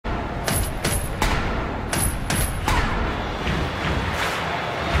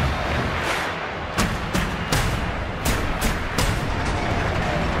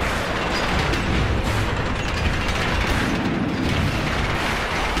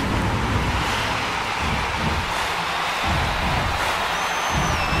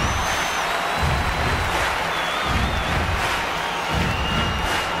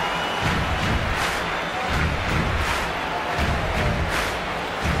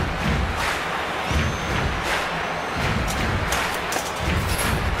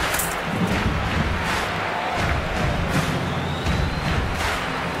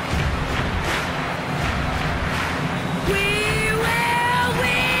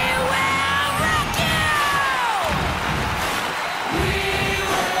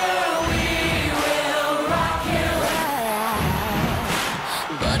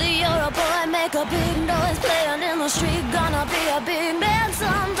a big noise playing in the street. Gonna be a big man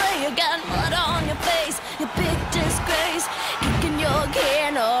someday. You got mud on your face, you big disgrace, kicking your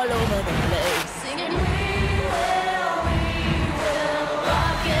can all over the place, singing we will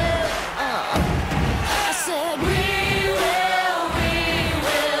rock you. I said we will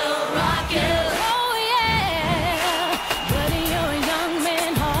rock you. Oh yeah, buddy, you're a young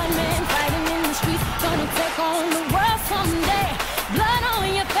man, hard man, fighting in the streets, gonna take on the world someday. Blood on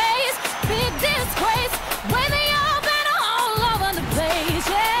your face, big disgrace, waving your banner all over the place,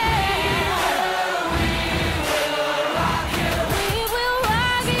 yeah.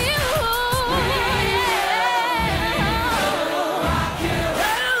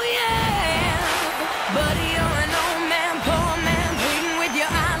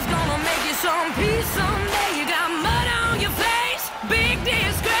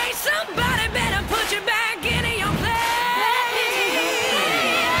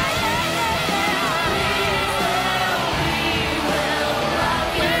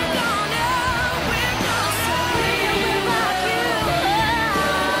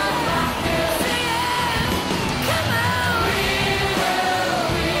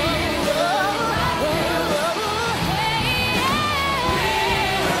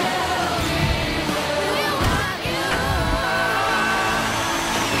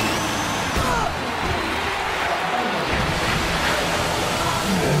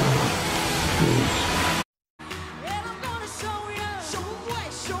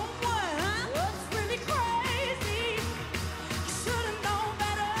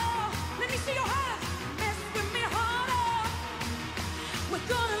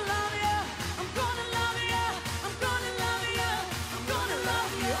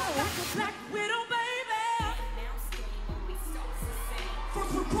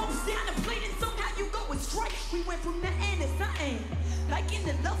 We went from nothing to something, like in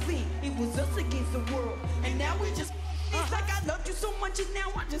the loving. It was us against the world, and now we just. It's like I loved you so much, and now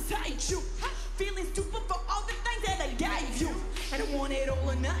I just hate you. Feeling stupid for all the things that I gave you. I don't want it all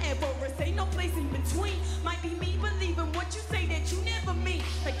or nothing, but us ain't no place in between. Might be me believing what you say that you never mean.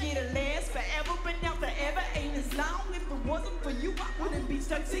 Like it'll last forever, but now forever ain't as long. If it wasn't for you, I wouldn't be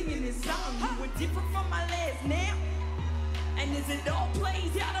stuck singing this song. You were different from my last now. And as it all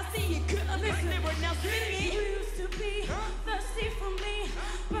plays out, I see you couldn't listen. Now sing it. You used to be thirsty for me,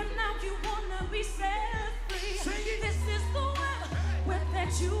 but now you wanna be set free. This is the web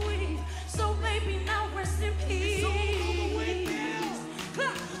that you weave. So baby, now rest in peace.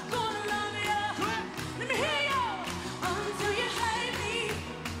 Clap, gonna love ya. Let me hear ya until you hate me.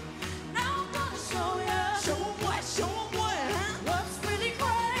 Now I'm gonna show ya. Show 'em what? Show 'em what? Huh? What's really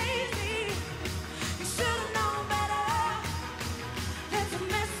crazy? You should've known better than to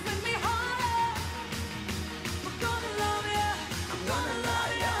mess with me harder. I'm gonna love ya. I'm gonna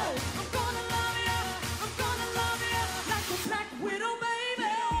love ya. I'm gonna love ya. I'm gonna love ya like a black widow,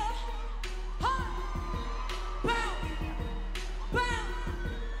 baby. Huh? Bow, bow,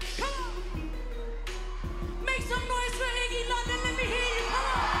 come on. Make some noise for Iggy London. Let me hear you. Come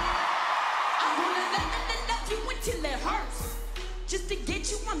on. I wanna love you until it hurts. Just to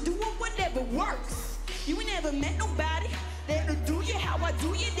get you, I'm doing whatever works. You ain't never met nobody that'll do you how I do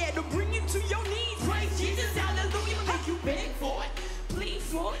you, that'll bring you to your knees. Praise Jesus, hallelujah, make you beg for it, plead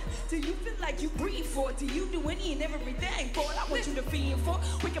for it, till you feel like you breathe for it, till you do any and everything for it. I want you to feel for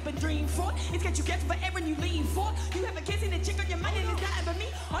it, wake up and dream for it. It's got you catching forever and you lean for it. You have a kiss and a chick on your mind and it's not for me.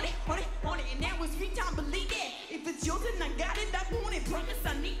 On it, on it, on it, and now it's free time, believe that. If it's yours and I got it, I want it, promise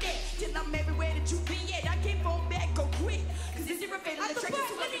I need that. Till I'm everywhere that you be at, I can't fall back, go quick. Cause this is a fatal attraction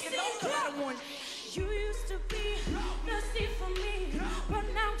to let me get low. I don't want You used to be thirsty for me, but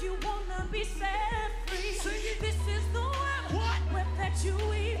now you wanna be set free. This is the web that you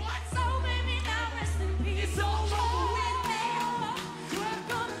weave. So baby, now rest in peace. It's all over with now. I'm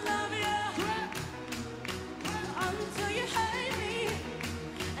gonna love you until you hate me,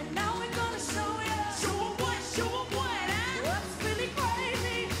 and now we're gonna show you. Show 'em what? Show 'em what? Huh? What's really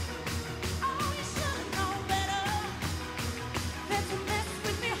crazy? Oh, you should've known better than to mess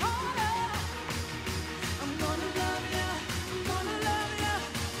with me harder. I'm gonna love ya. I'm gonna love ya.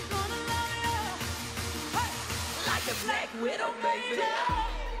 I'm gonna love ya. Hey, Like a black widow, baby.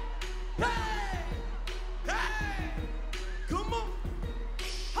 Hey! Hey! Come on!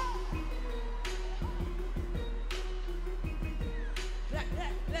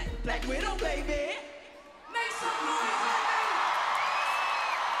 Black widow, baby. make some noise.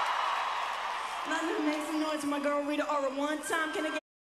 London, make some noise for my girl Rita Ora one time. Can I get